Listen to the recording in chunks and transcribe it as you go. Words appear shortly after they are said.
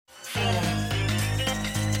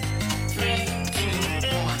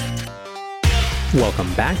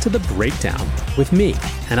Welcome back to The Breakdown with me,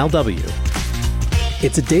 NLW.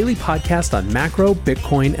 It's a daily podcast on macro,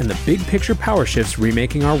 Bitcoin, and the big picture power shifts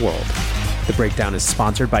remaking our world. The Breakdown is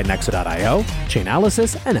sponsored by Nexo.io,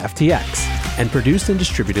 Chainalysis, and FTX, and produced and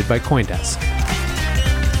distributed by CoinDesk.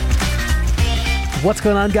 What's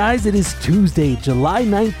going on, guys? It is Tuesday, July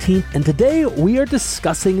 19th, and today we are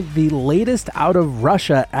discussing the latest out of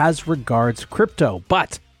Russia as regards crypto.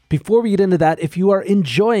 But before we get into that, if you are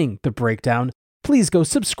enjoying The Breakdown, please go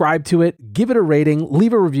subscribe to it, give it a rating,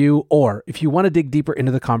 leave a review, or if you want to dig deeper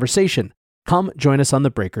into the conversation, come join us on the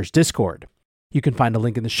Breakers Discord. You can find a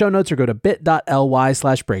link in the show notes or go to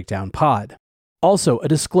bit.ly/breakdownpod. Also, a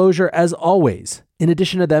disclosure as always, in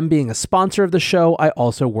addition to them being a sponsor of the show, I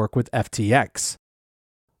also work with FTX.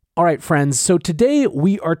 All right, friends, so today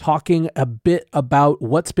we are talking a bit about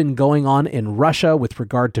what's been going on in Russia with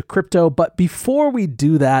regard to crypto, but before we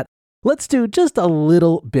do that, let's do just a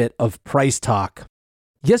little bit of price talk.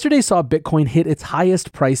 Yesterday saw Bitcoin hit its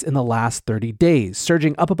highest price in the last 30 days,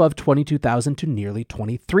 surging up above 22,000 to nearly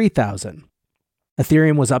 23,000.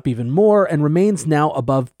 Ethereum was up even more and remains now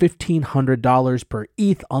above $1,500 per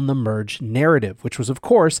ETH on the merge narrative, which was, of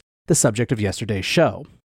course, the subject of yesterday's show.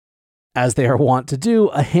 As they are wont to do,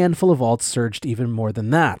 a handful of alts surged even more than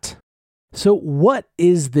that. So what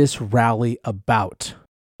is this rally about?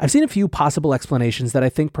 I've seen a few possible explanations that I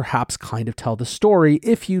think perhaps kind of tell the story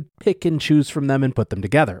if you pick and choose from them and put them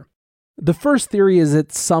together. The first theory is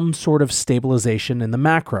it's some sort of stabilization in the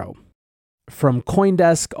macro. From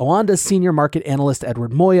CoinDesk, Oanda's senior market analyst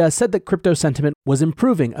Edward Moya said that crypto sentiment was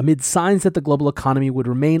improving amid signs that the global economy would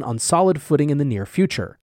remain on solid footing in the near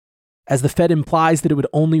future. As the Fed implies that it would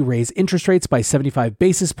only raise interest rates by 75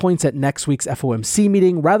 basis points at next week's FOMC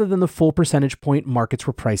meeting rather than the full percentage point markets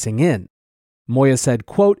were pricing in. Moya said,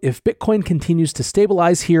 quote, "If Bitcoin continues to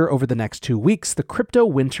stabilize here over the next 2 weeks, the crypto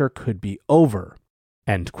winter could be over,"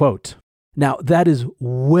 end quote. Now, that is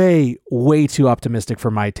way too optimistic for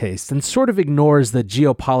my taste and sort of ignores the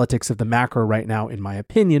geopolitics of the macro right now, in my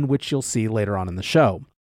opinion, which you'll see later on in the show.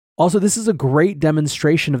 Also, this is a great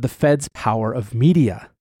demonstration of the Fed's power of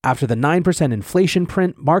media. After the 9% inflation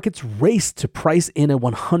print, markets raced to price in a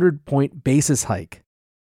 100-point basis hike,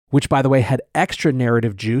 which, by the way, had extra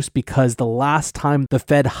narrative juice because the last time the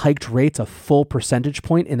Fed hiked rates a full percentage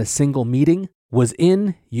point in a single meeting was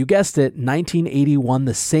in, you guessed it, 1981,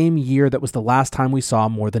 the same year that was the last time we saw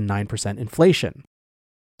more than 9% inflation.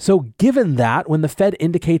 So given that, when the Fed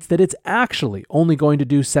indicates that it's actually only going to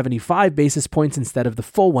do 75 basis points instead of the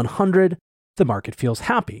full 100, the market feels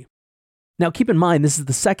happy. Now keep in mind, this is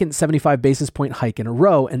the second 75 basis point hike in a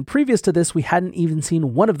row, and previous to this, we hadn't even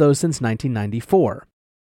seen one of those since 1994.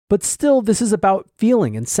 But still, this is about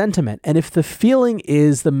feeling and sentiment. And if the feeling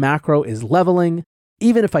is the macro is leveling,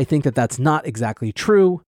 even if I think that that's not exactly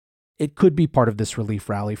true, it could be part of this relief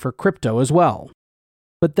rally for crypto as well.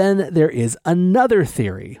 But then there is another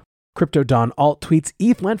theory. Crypto Don Alt tweets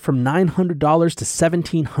ETH went from $900 to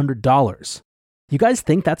 $1,700. You guys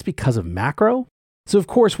think that's because of macro? So of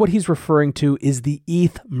course, what he's referring to is the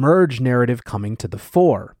ETH merge narrative coming to the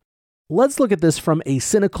fore. Let's look at this from a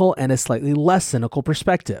cynical and a slightly less cynical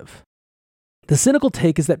perspective. The cynical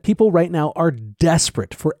take is that people right now are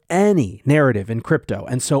desperate for any narrative in crypto,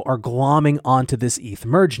 and so are glomming onto this ETH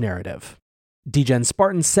merge narrative. DGen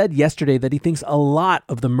Spartan said yesterday that he thinks a lot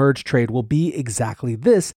of the merge trade will be exactly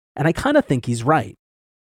this, and I kind of think he's right.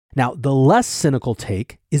 Now, the less cynical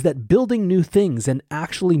take is that building new things and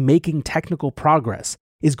actually making technical progress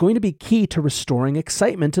is going to be key to restoring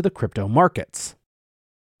excitement to the crypto markets.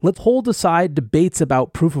 Let's hold aside debates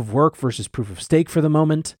about proof of work versus proof of stake for the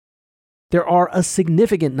moment. There are a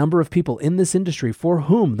significant number of people in this industry for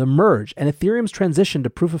whom the merge and Ethereum's transition to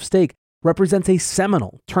proof of stake represents a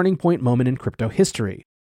seminal turning point moment in crypto history.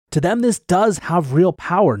 To them, this does have real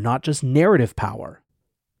power, not just narrative power.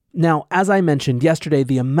 Now, as I mentioned yesterday,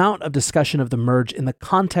 the amount of discussion of the merge in the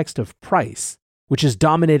context of price, which is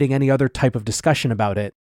dominating any other type of discussion about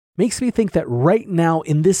it, makes me think that right now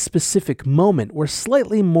in this specific moment, we're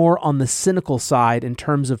slightly more on the cynical side in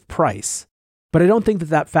terms of price. But I don't think that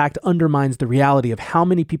that fact undermines the reality of how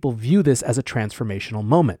many people view this as a transformational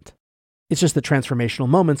moment. It's just that transformational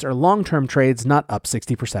moments are long-term trades, not up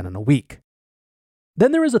 60% in a week.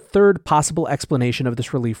 Then there is a third possible explanation of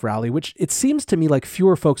this relief rally, which it seems to me like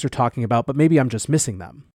fewer folks are talking about, but maybe I'm just missing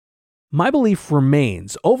them. My belief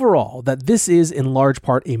remains, overall, that this is in large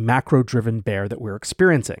part a macro-driven bear that we're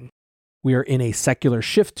experiencing. We are in a secular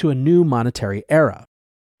shift to a new monetary era,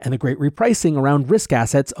 and the great repricing around risk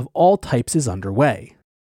assets of all types is underway.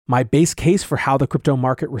 My base case for how the crypto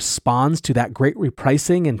market responds to that great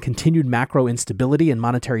repricing and continued macro instability and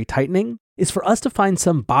monetary tightening is for us to find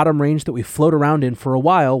some bottom range that we float around in for a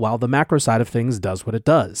while the macro side of things does what it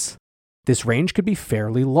does. This range could be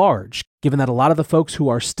fairly large, given that a lot of the folks who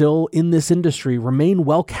are still in this industry remain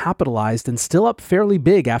well capitalized and still up fairly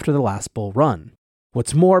big after the last bull run.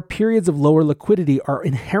 What's more, periods of lower liquidity are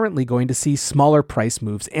inherently going to see smaller price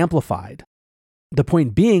moves amplified. The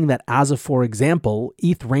point being that as of, for example,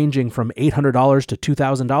 ETH ranging from $800 to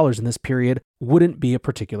 $2,000 in this period wouldn't be a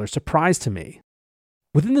particular surprise to me.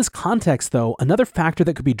 Within this context, though, another factor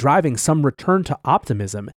that could be driving some return to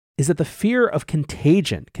optimism is that the fear of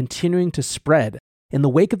contagion continuing to spread in the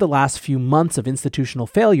wake of the last few months of institutional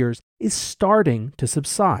failures is starting to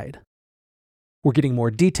subside. We're getting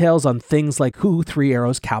more details on things like who Three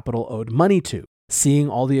Arrows Capital owed money to, seeing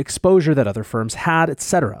all the exposure that other firms had,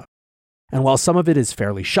 etc. And while some of it is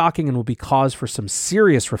fairly shocking and will be cause for some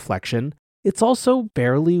serious reflection, it's also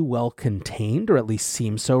fairly well contained, or at least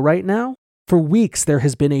seems so right now. For weeks, there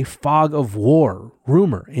has been a fog of war,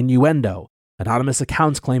 rumor, innuendo, anonymous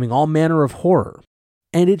accounts claiming all manner of horror.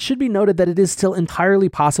 And it should be noted that it is still entirely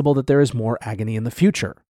possible that there is more agony in the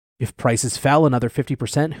future. If prices fell another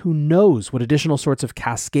 50%, who knows what additional sorts of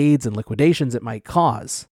cascades and liquidations it might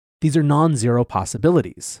cause. These are non-zero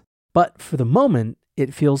possibilities. But for the moment,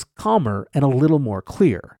 it feels calmer and a little more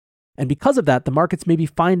clear. And because of that, the markets may be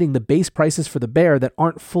finding the base prices for the bear that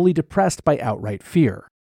aren't fully depressed by outright fear.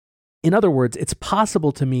 In other words, it's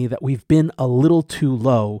possible to me that we've been a little too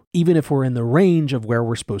low, even if we're in the range of where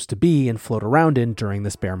we're supposed to be and float around in during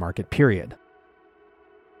this bear market period.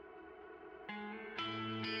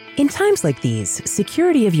 In times like these,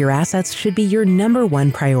 security of your assets should be your number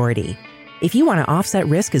one priority. If you want to offset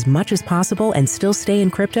risk as much as possible and still stay in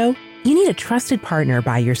crypto, you need a trusted partner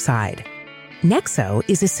by your side. Nexo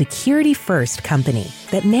is a security-first company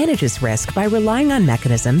that manages risk by relying on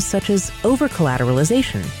mechanisms such as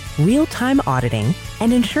over-collateralization, real-time auditing,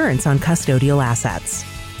 and insurance on custodial assets.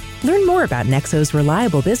 Learn more about Nexo's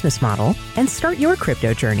reliable business model and start your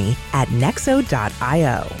crypto journey at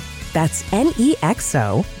nexo.io. That's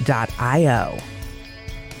nexo.io.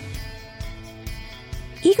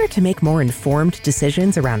 Eager to make more informed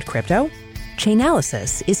decisions around crypto?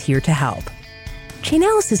 Chainalysis is here to help.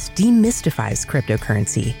 Chainalysis demystifies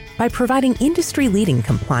cryptocurrency by providing industry-leading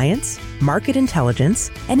compliance, market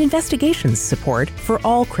intelligence, and investigations support for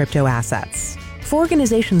all crypto assets for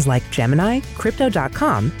organizations like Gemini,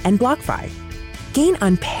 Crypto.com, and BlockFi. Gain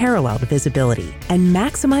unparalleled visibility and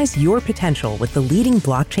maximize your potential with the leading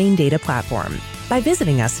blockchain data platform by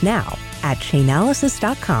visiting us now at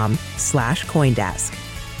chainalysis.com/Coindesk.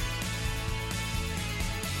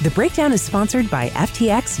 The breakdown is sponsored by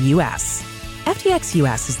FTX US. FTX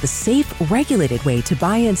US is the safe, regulated way to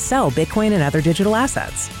buy and sell Bitcoin and other digital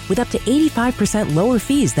assets, with up to 85% lower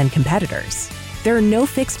fees than competitors. There are no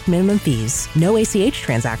fixed minimum fees, no ACH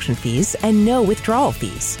transaction fees, and no withdrawal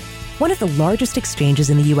fees. One of the largest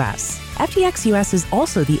exchanges in the US, FTX US is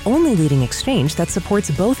also the only leading exchange that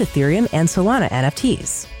supports both Ethereum and Solana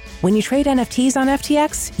NFTs. When you trade NFTs on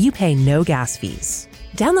FTX, you pay no gas fees.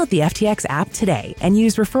 Download the FTX app today and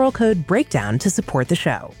use referral code BREAKDOWN to support the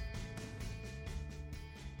show.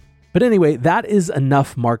 But anyway, that is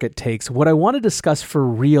enough market takes. What I want to discuss for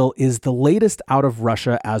real is the latest out of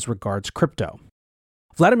Russia as regards crypto.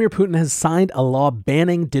 Vladimir Putin has signed a law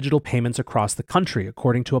banning digital payments across the country,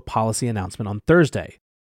 according to a policy announcement on Thursday.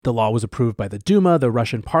 The law was approved by the Duma, the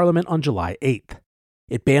Russian parliament, on July 8th.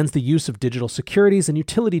 It bans the use of digital securities and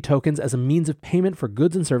utility tokens as a means of payment for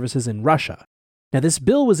goods and services in Russia. Now, this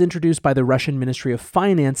bill was introduced by the Russian Ministry of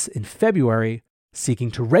Finance in February,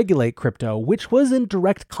 seeking to regulate crypto, which was in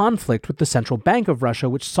direct conflict with the Central Bank of Russia,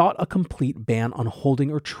 which sought a complete ban on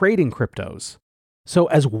holding or trading cryptos. So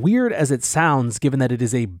as weird as it sounds, given that it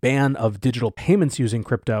is a ban of digital payments using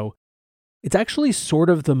crypto, it's actually sort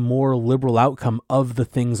of the more liberal outcome of the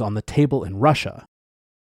things on the table in Russia.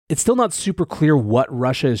 It's still not super clear what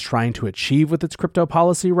Russia is trying to achieve with its crypto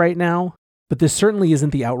policy right now, but this certainly isn't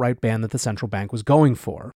the outright ban that the central bank was going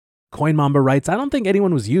for. CoinMamba writes, I don't think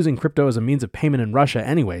anyone was using crypto as a means of payment in Russia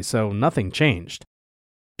anyway, so nothing changed.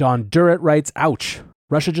 Don Durrett writes, ouch,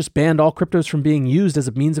 Russia just banned all cryptos from being used as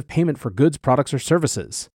a means of payment for goods, products, or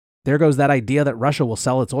services. There goes that idea that Russia will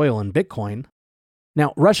sell its oil in Bitcoin.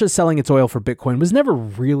 Now, Russia selling its oil for Bitcoin was never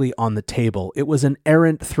really on the table. It was an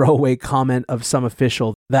errant throwaway comment of some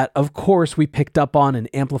official that, of course, we picked up on and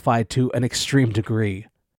amplified to an extreme degree.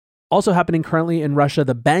 Also happening currently in Russia,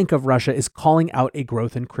 the Bank of Russia is calling out a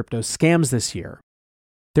growth in crypto scams this year.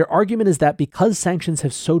 Their argument is that because sanctions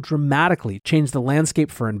have so dramatically changed the landscape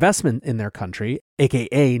for investment in their country,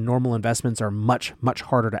 aka normal investments are much, much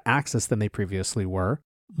harder to access than they previously were,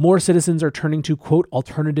 More citizens are turning to, quote,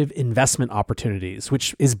 alternative investment opportunities,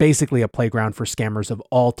 which is basically a playground for scammers of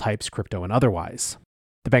all types, crypto and otherwise.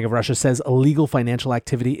 The Bank of Russia says illegal financial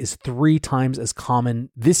activity is 3 times as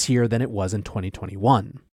common this year than it was in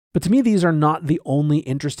 2021. But to me, these are not the only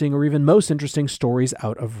interesting or even most interesting stories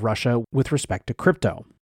out of Russia with respect to crypto.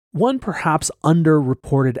 One perhaps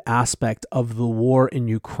underreported aspect of the war in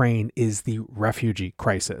Ukraine is the refugee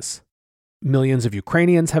crisis. Millions of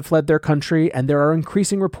Ukrainians have fled their country, and there are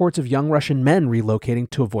increasing reports of young Russian men relocating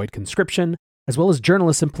to avoid conscription, as well as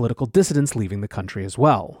journalists and political dissidents leaving the country as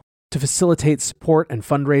well. To facilitate support and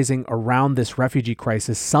fundraising around this refugee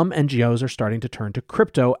crisis, some NGOs are starting to turn to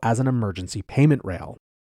crypto as an emergency payment rail.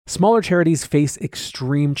 Smaller charities face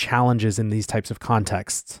extreme challenges in these types of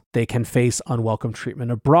contexts. They can face unwelcome treatment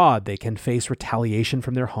abroad. They can face retaliation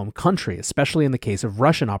from their home country, especially in the case of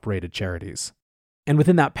Russian-operated charities. And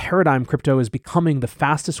within that paradigm, crypto is becoming the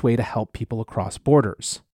fastest way to help people across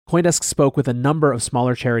borders. CoinDesk spoke with a number of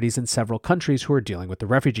smaller charities in several countries who are dealing with the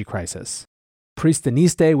refugee crisis.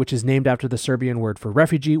 Pristaniste, which is named after the Serbian word for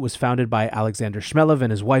refugee, was founded by Alexander Shmelov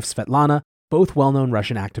and his wife Svetlana, both well-known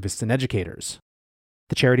Russian activists and educators.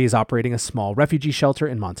 The charity is operating a small refugee shelter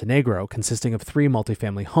in Montenegro, consisting of 3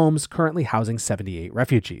 multifamily homes currently housing 78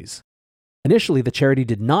 refugees. Initially, the charity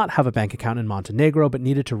did not have a bank account in Montenegro, but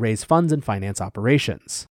needed to raise funds and finance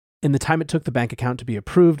operations. In the time it took the bank account to be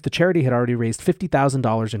approved, the charity had already raised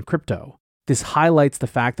 $50,000 in crypto. This highlights the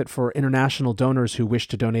fact that for international donors who wish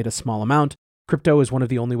to donate a small amount, crypto is one of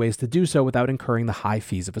the only ways to do so without incurring the high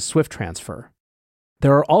fees of a SWIFT transfer.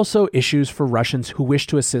 There are also issues for Russians who wish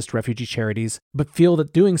to assist refugee charities, but feel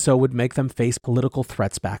that doing so would make them face political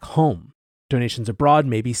threats back home. Donations abroad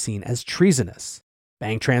may be seen as treasonous.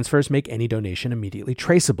 Bank transfers make any donation immediately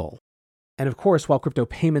traceable. And of course, while crypto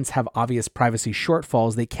payments have obvious privacy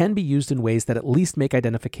shortfalls, they can be used in ways that at least make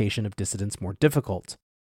identification of dissidents more difficult.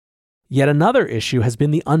 Yet another issue has been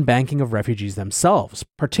the unbanking of refugees themselves,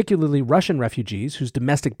 particularly Russian refugees whose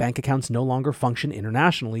domestic bank accounts no longer function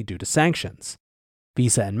internationally due to sanctions.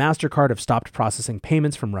 Visa and MasterCard have stopped processing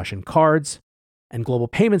payments from Russian cards, and global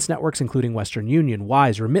payments networks including Western Union,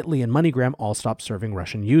 Wise, Remitly, and MoneyGram all stopped serving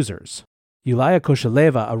Russian users. Yulia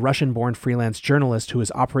Kosheleva, a Russian-born freelance journalist who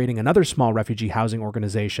is operating another small refugee housing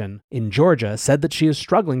organization in Georgia, said that she is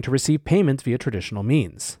struggling to receive payments via traditional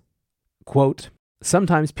means. Quote,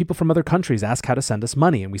 "Sometimes people from other countries ask how to send us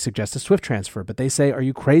money and we suggest a SWIFT transfer, but they say, 'Are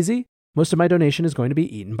you crazy? Most of my donation is going to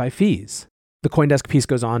be eaten by fees.'" The CoinDesk piece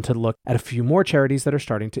goes on to look at a few more charities that are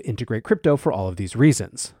starting to integrate crypto for all of these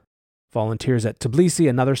reasons. Volunteers at Tbilisi,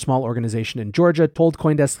 another small organization in Georgia, told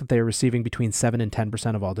CoinDesk that they are receiving between 7 and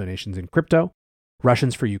 10% of all donations in crypto.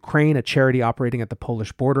 Russians for Ukraine, a charity operating at the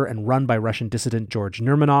Polish border and run by Russian dissident George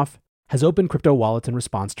Nurmanov, has opened crypto wallets in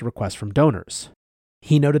response to requests from donors.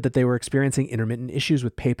 He noted that they were experiencing intermittent issues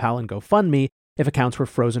with PayPal and GoFundMe if accounts were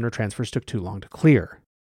frozen or transfers took too long to clear.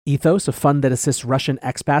 Ethos, a fund that assists Russian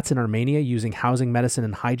expats in Armenia using housing, medicine,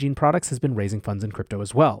 and hygiene products, has been raising funds in crypto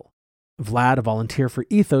as well. Vlad, a volunteer for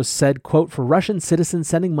Ethos, said, quote, "For Russian citizens,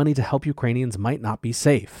 sending money to help Ukrainians might not be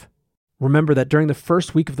safe." Remember that during the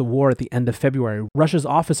first week of the war at the end of February, Russia's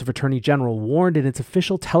Office of Attorney General warned in its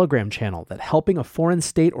official Telegram channel that helping a foreign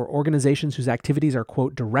state or organizations whose activities are,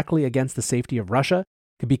 quote, "directly against the safety of Russia"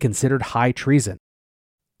 could be considered high treason.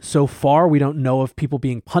 So far, we don't know of people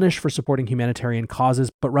being punished for supporting humanitarian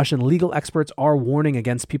causes, but Russian legal experts are warning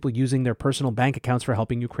against people using their personal bank accounts for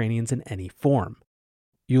helping Ukrainians in any form.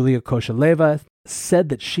 Yulia Kosheleva said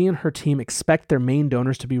that she and her team expect their main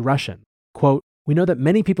donors to be Russian. Quote, "We know that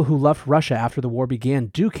many people who left Russia after the war began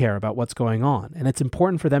do care about what's going on, and it's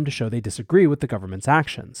important for them to show they disagree with the government's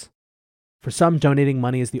actions. For some, donating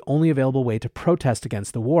money is the only available way to protest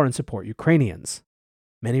against the war and support Ukrainians.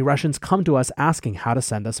 Many Russians come to us asking how to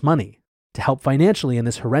send us money. To help financially in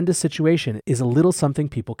this horrendous situation is a little something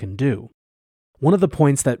people can do." One of the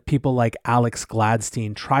points that people like Alex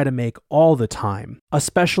Gladstein try to make all the time,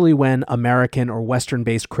 especially when American or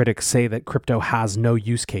Western-based critics say that crypto has no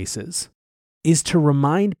use cases, is to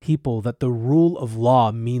remind people that the rule of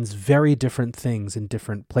law means very different things in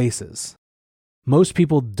different places. Most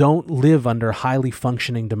people don't live under highly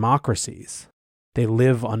functioning democracies. They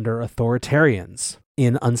live under authoritarians,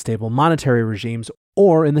 in unstable monetary regimes,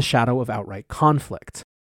 or in the shadow of outright conflict.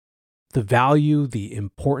 The value, the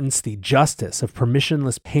importance, the justice of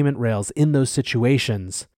permissionless payment rails in those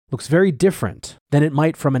situations looks very different than it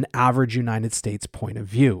might from an average United States point of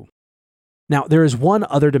view. Now, there is one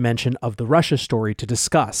other dimension of the Russia story to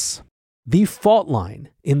discuss. The fault line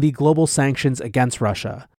in the global sanctions against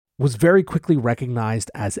Russia was very quickly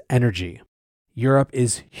recognized as energy. Europe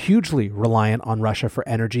is hugely reliant on Russia for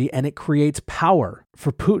energy, and it creates power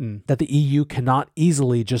for Putin that the EU cannot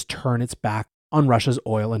easily just turn its back on Russia's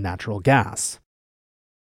oil and natural gas.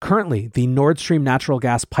 Currently, the Nord Stream natural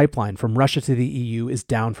gas pipeline from Russia to the EU is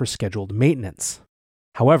down for scheduled maintenance.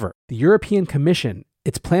 However, the European Commission,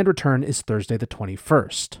 its planned return is Thursday the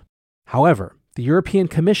 21st. However, the European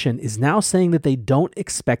Commission is now saying that they don't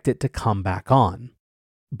expect it to come back on.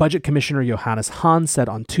 Budget Commissioner Johannes Hahn said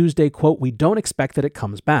on Tuesday, quote, "We don't expect that it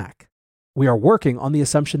comes back. We are working on the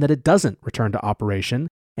assumption that it doesn't return to operation,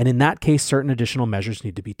 and in that case, certain additional measures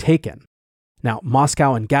need to be taken." Now,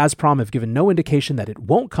 Moscow and Gazprom have given no indication that it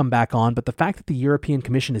won't come back on, but the fact that the European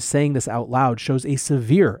Commission is saying this out loud shows a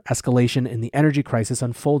severe escalation in the energy crisis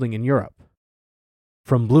unfolding in Europe.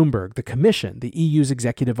 From Bloomberg, the Commission, the EU's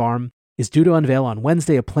executive arm, is due to unveil on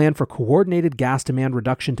Wednesday a plan for coordinated gas demand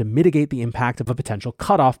reduction to mitigate the impact of a potential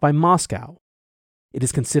cutoff by Moscow. It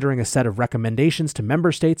is considering a set of recommendations to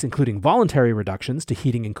member states, including voluntary reductions to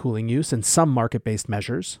heating and cooling use and some market-based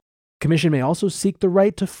measures. The Commission may also seek the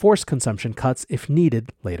right to force consumption cuts if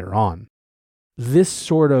needed later on. This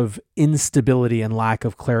sort of instability and lack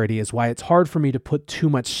of clarity is why it's hard for me to put too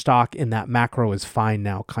much stock in that macro is fine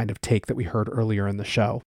now kind of take that we heard earlier in the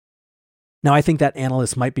show. Now, I think that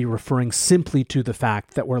analysts might be referring simply to the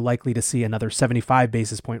fact that we're likely to see another 75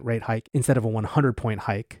 basis point rate hike instead of a 100-point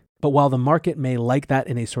hike. But while the market may like that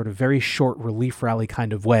in a sort of very short relief rally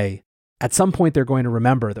kind of way, at some point they're going to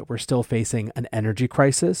remember that we're still facing an energy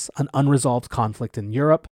crisis, an unresolved conflict in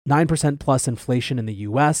Europe, 9% plus inflation in the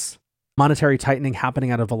US, monetary tightening happening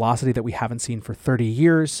at a velocity that we haven't seen for 30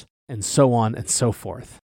 years, and so on and so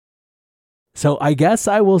forth. So I guess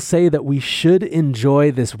I will say that we should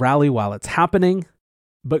enjoy this rally while it's happening,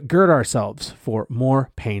 but gird ourselves for more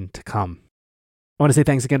pain to come. I want to say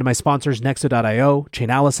thanks again to my sponsors, Nexo.io,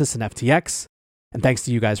 Chainalysis, and FTX, and thanks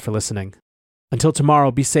to you guys for listening. Until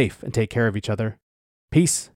tomorrow, be safe and take care of each other. Peace.